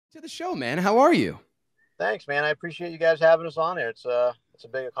To the show, man. How are you? Thanks, man. I appreciate you guys having us on there. It's a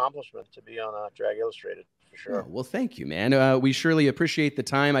big accomplishment to be on Drag Illustrated for Oh, sure. well, thank you, man. We surely appreciate the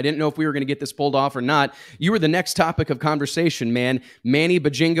time. I didn't know if we were going to get this pulled off or not. You were the next topic of conversation, man. Manny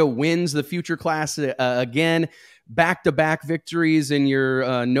Buginga wins the Future Class again. Back-to-back victories in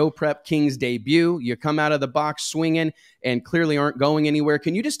your No Prep Kings debut. You come out of the box swinging and clearly aren't going anywhere.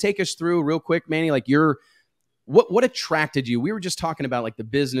 Can you just take us through real quick, Manny? Like what attracted you? We were just talking about like the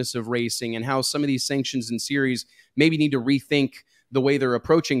business of racing and how some of these sanctions and series maybe need to rethink the way they're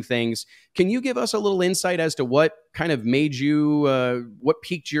approaching things. Can you give us a little insight as to what kind of made you, what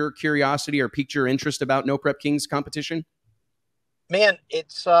piqued your curiosity or piqued your interest about No Prep Kings competition? Man, it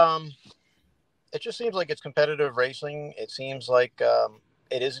just seems like it's competitive racing. It seems like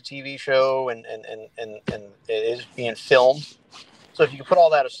it is a TV show and it is being filmed. So if you can put all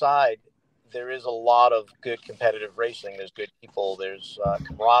that aside, there is a lot of good competitive racing. There's good people. There's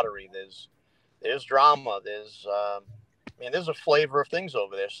camaraderie. There's drama. There's a flavor of things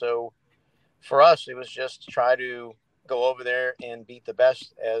over there. So for us, it was just to try to go over there and beat the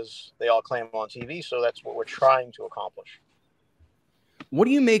best, as they all claim on TV. So that's what we're trying to accomplish. What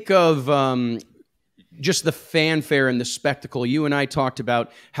do you make of just the fanfare and the spectacle? You and I talked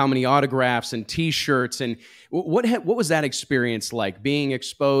about how many autographs and T-shirts, and what was that experience like, being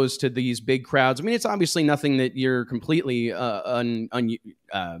exposed to these big crowds? I mean, it's obviously nothing that you're completely unused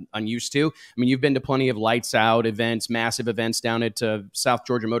to. I mean, you've been to plenty of lights out events, massive events down at South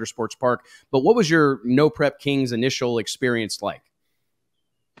Georgia Motorsports Park. But what was your No Prep Kings initial experience like?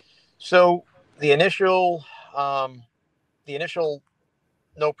 So the initial, um, the initial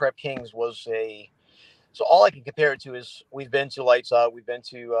No Prep Kings was a. So all I can compare it to is we've been to Lights Out, we've been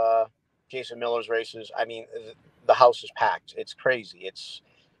to Jason Miller's races. I mean, the house is packed. It's crazy.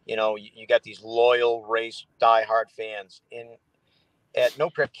 You got these loyal race diehard fans. At No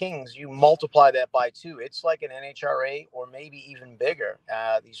Prep Kings, you multiply that by two. It's like an NHRA or maybe even bigger.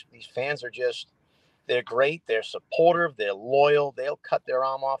 These fans are they're great. They're supportive. They're loyal. They'll cut their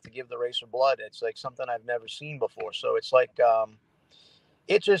arm off to give the racer blood. It's like something I've never seen before. So it's like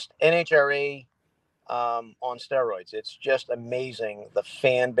it's just NHRA on steroids. It's just amazing. The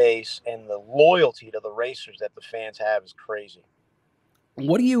fan base and the loyalty to the racers that the fans have is crazy.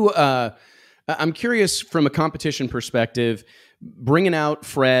 What do you? I'm curious from a competition perspective. Bringing out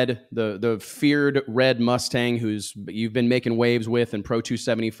Fred, the feared red Mustang, who's you've been making waves with in Pro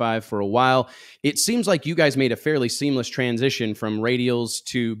 275 for a while. It seems like you guys made a fairly seamless transition from radials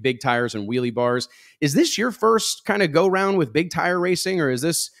to big tires and wheelie bars. Is this your first kind of go round with big tire racing, or is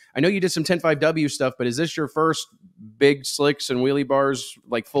this? I know you did some 10.5W stuff, but is this your first big slicks and wheelie bars,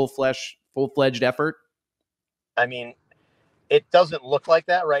 like full fledged effort? I mean, it doesn't look like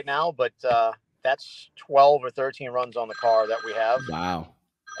that right now, but that's 12 or 13 runs on the car that we have, Wow.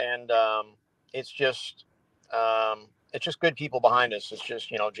 and it's just good people behind us. It's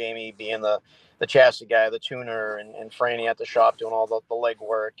just Jamie being the chassis guy, the tuner, and Franny at the shop doing all the leg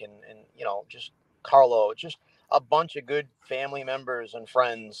work, and just Carlo. It's just a bunch of good family members and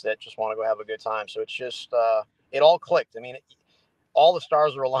friends that just want to go have a good time. So it's just it all clicked. I mean, all the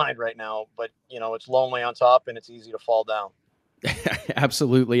stars are aligned right now, but it's lonely on top and it's easy to fall down.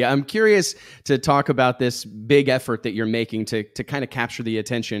 Absolutely. I'm curious to talk about this big effort that you're making to kind of capture the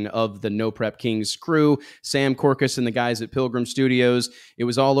attention of the No Prep Kings crew, Sam Corcus and the guys at Pilgrim Studios. It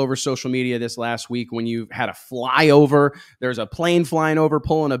was all over social media this last week when you had a flyover. There's a plane flying over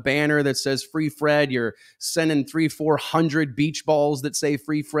pulling a banner that says Free Fred. You're sending 400 beach balls that say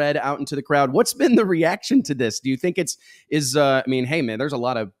Free Fred out into the crowd. What's been the reaction to this? Do you think I mean, hey man, there's a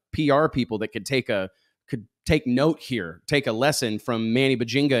lot of PR people that could take note here, take a lesson from Manny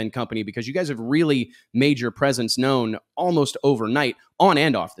Bajinga and company, because you guys have really made your presence known almost overnight on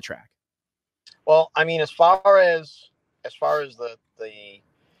and off the track. Well, I mean, as far as as far as the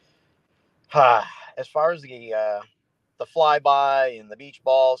flyby and the beach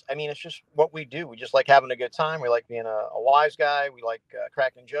balls, I mean, it's just what we do. We just like having a good time. We like being a wise guy. We like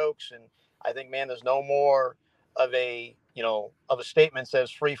cracking jokes, and I think, man, there's no more of a statement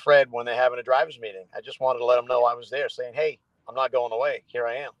says Free Fred when they're having a drivers meeting. I just wanted to let them know I was there, saying, "Hey, I'm not going away. Here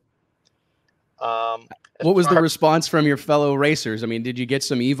I am." As What was the far, response from your fellow racers? I mean, did you get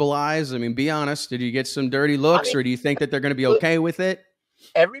some evil eyes? I mean, be honest. Did you get some dirty I looks, mean, or do you think that they're going to be okay with it?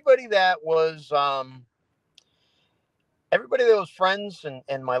 everybody that was everybody that was friends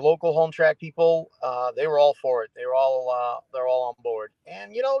and my local home track people, they were all for it. They're all on board.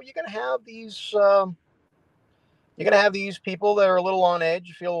 And you're gonna have these people that are a little on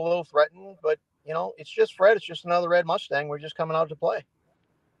edge, feel a little threatened, but it's just Fred. It's just another red Mustang. We're just coming out to play.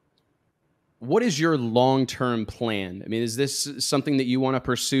 what is your long-term plan? I mean, is this something that you want to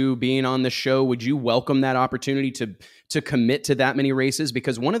pursue being on the show? Would you welcome that opportunity to commit to that many races?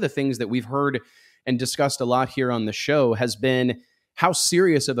 Because one of the things that we've heard and discussed a lot here on the show has been how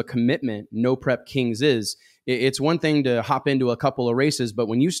serious of a commitment No Prep Kings is. It's one thing to hop into a couple of races, but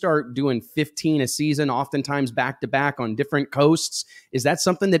when you start doing 15 a season, oftentimes back to back on different coasts, is that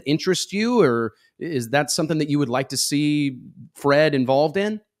something that interests you, or is that something that you would like to see Fred involved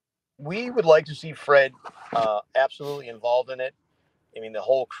in? We would like to see Fred absolutely involved in it. I mean, the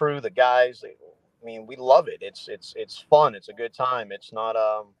whole crew, the guys. I mean, we love it. It's fun. It's a good time. It's not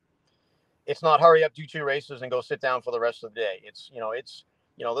hurry up, do 2 races, and go sit down for the rest of the day.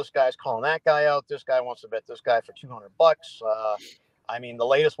 This guy's calling that guy out. This guy wants to bet this guy for $200. I mean, the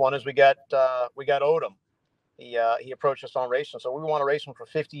latest one is we got Odom. He approached us on racing, so we want to race him for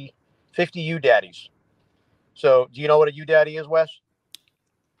 50 U daddies. So, do you know what a U daddy is, Wes?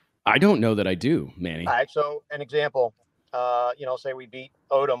 I don't know that I do, Manny. All right. So, an example. Say we beat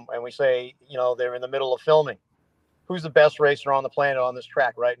Odom, and we say, they're in the middle of filming. Who's the best racer on the planet on this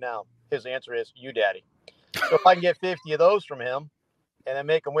track right now? His answer is you, daddy. So if I can get 50 of those from him and then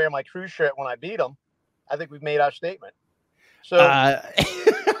make him wear my crew shirt when I beat him, I think we've made our statement. So I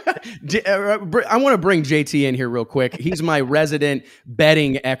want to bring JT in here real quick. He's my resident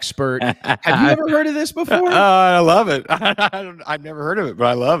betting expert. Have you ever heard of this before? I love it. I've never heard of it, but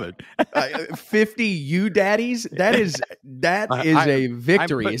I love it. 50 U daddies. That is a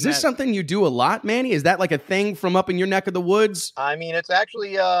victory. Is this something you do a lot, Manny? Is that like a thing from up in your neck of the woods? I mean, it's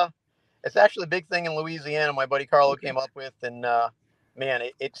actually a big thing in Louisiana. My buddy Carlo came up with, and man,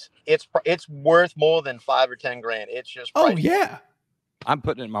 it's worth more than $5 or $10 grand. It's just oh yeah. I'm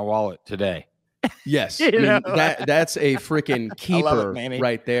putting it in my wallet today. Yes, I mean, that's a freaking keeper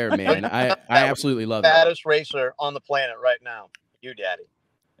right there, man. I absolutely love it. Baddest racer on the planet right now, you daddy.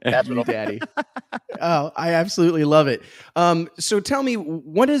 That's what daddy. Oh, I absolutely love it. So tell me,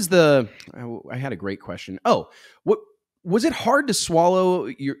 what is the? I had a great question. Oh, what was it hard to swallow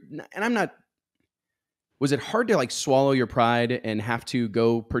your? And I'm not. Was it hard to like swallow your pride and have to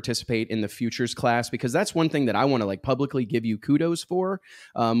go participate in the futures class? Because that's one thing that I want to like publicly give you kudos for.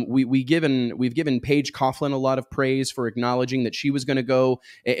 We've given Paige Coughlin a lot of praise for acknowledging that she was going to go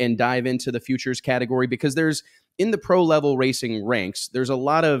and dive into the futures category, because there's in the pro level racing ranks, there's a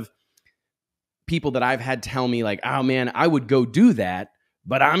lot of people that I've had tell me like, oh man, I would go do that,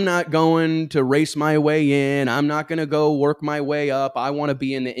 but I'm not going to race my way in. I'm not going to go work my way up. I want to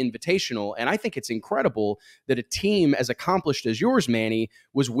be in the invitational. And I think it's incredible that a team as accomplished as yours, Manny,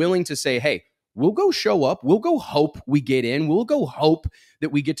 was willing to say, hey, we'll go show up. We'll go hope we get in. We'll go hope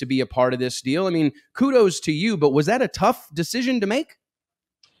that we get to be a part of this deal. I mean, kudos to you, but was that a tough decision to make?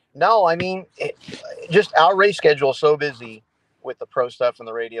 No, I mean, just our race schedule is so busy with the pro stuff and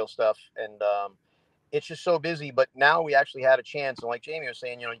the radio stuff. And, it's just so busy, but now we actually had a chance. And like Jamie was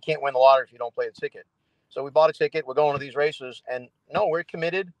saying, you can't win the lottery if you don't play the ticket. So we bought a ticket. We're going to these races, and no, we're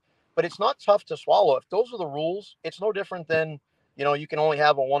committed, but it's not tough to swallow. If those are the rules, it's no different than, you can only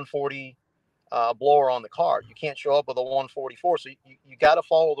have a 140 blower on the card. You can't show up with a 144. So you got to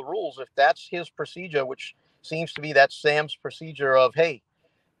follow the rules. If that's his procedure, which seems to be that's Sam's procedure of, hey,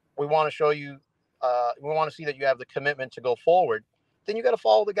 we want to show you, we want to see that you have the commitment to go forward, then you got to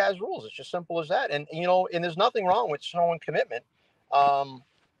follow the guy's rules. It's just simple as that. And, and there's nothing wrong with showing commitment.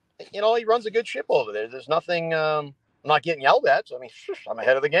 He runs a good ship over there. There's nothing, I'm not getting yelled at. So, I mean, I'm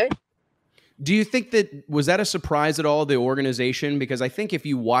ahead of the game. Do you think was that a surprise at all, the organization? Because I think if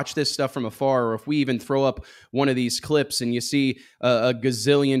you watch this stuff from afar, or if we even throw up one of these clips and you see a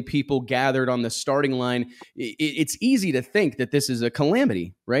gazillion people gathered on the starting line, it's easy to think that this is a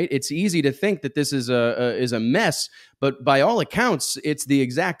calamity, right? It's easy to think that this is a mess, but by all accounts, it's the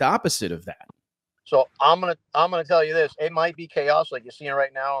exact opposite of that. So I'm gonna tell you this: it might be chaos, like you're seeing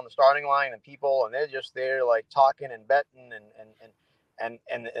right now on the starting line, and people, and they're just there like talking and betting,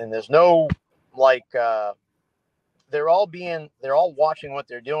 and there's no like they're all watching what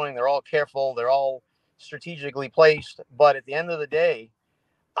they're doing. They're all careful. They're all strategically placed. But at the end of the day,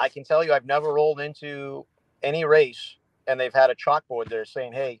 I can tell you, I've never rolled into any race and they've had a chalkboard there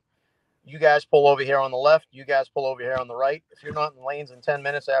saying, hey, you guys pull over here on the left. You guys pull over here on the right. If you're not in lanes in 10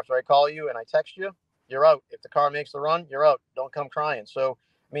 minutes after I call you and I text you, you're out. If the car makes the run, you're out. Don't come crying. So,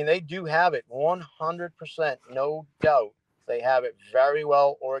 I mean, they do have it 100%, no doubt. They have it very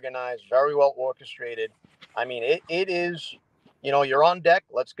well organized, very well orchestrated. I mean, it is, you're on deck.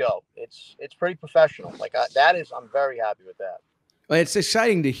 Let's go. It's pretty professional. I'm very happy with that. Well, it's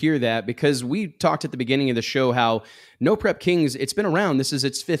exciting to hear that, because we talked at the beginning of the show how No Prep Kings, it's been around. This is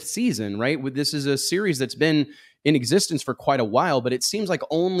its 5th season, right? This is a series that's been in existence for quite a while, but it seems like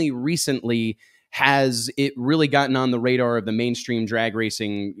only recently has it really gotten on the radar of the mainstream drag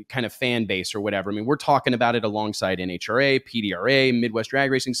racing kind of fan base or whatever. I mean, we're talking about it alongside NHRA, PDRA, Midwest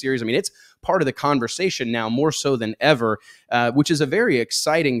Drag Racing Series. I mean, it's part of the conversation now more so than ever, which is a very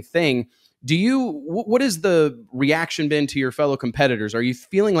exciting thing. What has the reaction been to your fellow competitors? Are you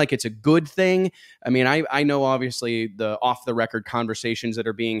feeling like it's a good thing? I mean, I know obviously the off the record conversations that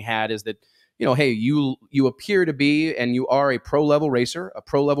are being had is that, hey, you appear to be, and you are a pro level racer, a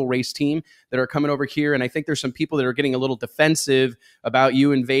pro level race team that are coming over here. And I think there's some people that are getting a little defensive about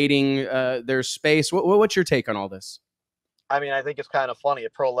you invading their space. What's your take on all this? I mean, I think it's kind of funny, a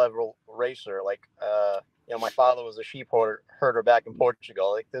pro level racer. Like, my father was a sheep herder back in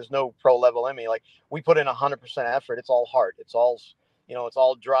Portugal. Like, there's no pro level in me. Like, we put in 100% effort. It's all heart. It's all, it's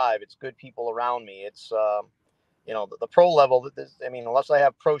all drive. It's good people around me. It's, the pro level. I mean, unless I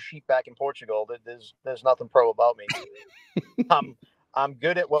have pro sheep back in Portugal, there's nothing pro about me. I'm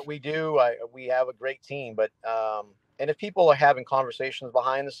good at what we do. We have a great team, but and if people are having conversations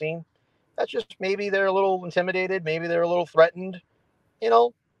behind the scene, that's just maybe they're a little intimidated, maybe they're a little threatened.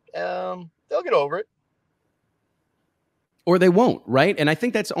 They'll get over it. Or they won't, right? And I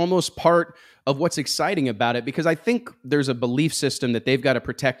think that's almost part of what's exciting about it, because I think there's a belief system that they've got to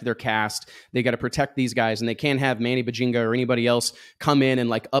protect their cast. They got to protect these guys, and they can't have Manny Buginga or anybody else come in and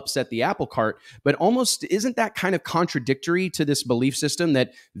like upset the apple cart. But almost isn't that kind of contradictory to this belief system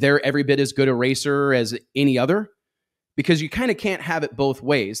that they're every bit as good a racer as any other? Because you kind of can't have it both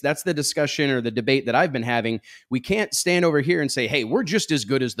ways. That's the discussion or the debate that I've been having. We can't stand over here and say, hey, we're just as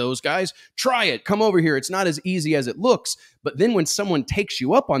good as those guys. Try it. Come over here. It's not as easy as it looks. But then when someone takes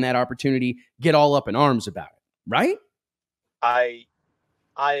you up on that opportunity, get all up in arms about it. Right? I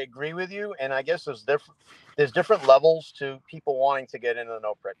agree with you. And I guess there's different levels to people wanting to get into the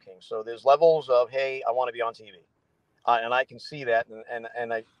No Prep King. So there's levels of, hey, I want to be on TV. And I can see that.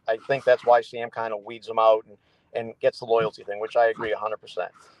 And I think that's why Sam kind of weeds them out and gets the loyalty thing, which I agree 100%.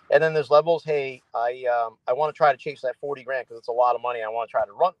 And then there's levels. Hey, I want to try to chase that 40 grand because it's a lot of money. I want to try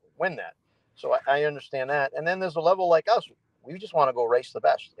to win that. So I understand that. And then there's a level like us. We just want to go race the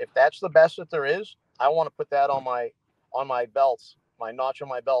best. If that's the best that there is, I want to put that on my belts, my notch on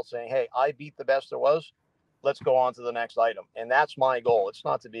my belt, saying, hey, I beat the best there was. Let's go on to the next item. And that's my goal. It's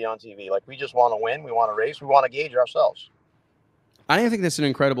not to be on TV. Like, we just want to win. We want to race. We want to gauge ourselves. I think that's an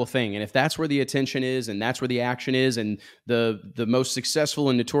incredible thing. And if that's where the attention is and that's where the action is, and the most successful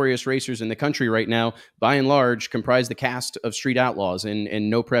and notorious racers in the country right now, by and large, comprise the cast of Street Outlaws and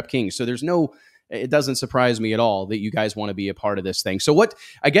No Prep Kings. So it doesn't surprise me at all that you guys want to be a part of this thing. So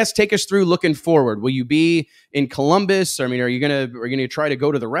take us through looking forward. Will you be in Columbus? I mean, are you going to try to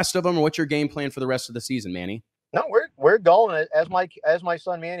go to the rest of them, or what's your game plan for the rest of the season, Manny? No, we're going. As my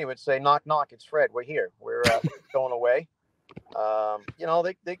son Manny would say, knock, knock, it's Fred. We're here. We're going away.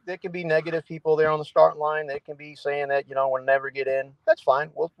 There can be negative people there on the starting line. They can be saying that, we'll never get in. That's fine.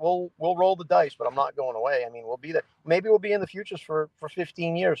 We'll roll the dice, but I'm not going away. I mean, we'll be there. Maybe we'll be in the futures for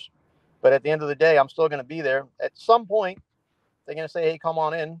 15 years, but at the end of the day, I'm still going to be there. At some point, they're going to say, hey, come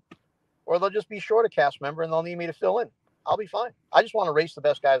on in, or they'll just be short a cast member and they'll need me to fill in. I'll be fine. I just want to race the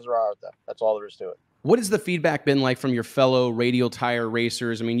best guys there are out there. That's all there is to it. What has the feedback been like from your fellow radial tire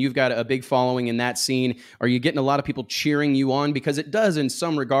racers? I mean, you've got a big following in that scene. Are you getting a lot of people cheering you on? Because it does, in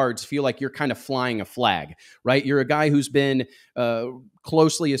some regards, feel like you're kind of flying a flag, right? You're a guy who's been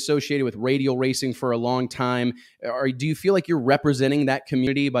closely associated with radial racing for a long time. Do you feel like you're representing that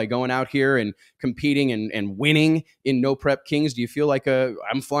community by going out here and competing and winning in No Prep Kings? Do you feel like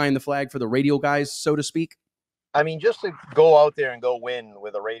I'm flying the flag for the radial guys, so to speak? I mean, just to go out there and go win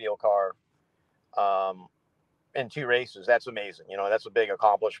with a radial car in 2 races, that's amazing. That's a big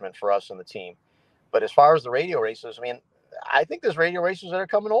accomplishment for us and the team. But as far as the radio races, I mean, I think there's radio racers that are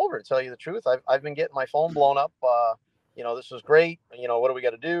coming over, to tell you the truth. I've been getting my phone blown up. This is great. What do we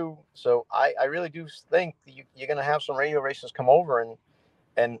got to do? So I really do think that you're going to have some radio racers come over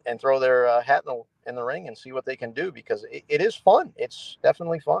and throw their hat in the ring and see what they can do, because it is fun. It's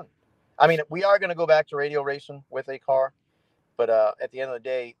definitely fun. I mean, we are going to go back to radio racing with a car. But at the end of the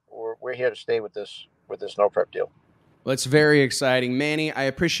day, we're here to stay with this No Prep deal. Well, it's very exciting. Manny, I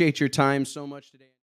appreciate your time so much today.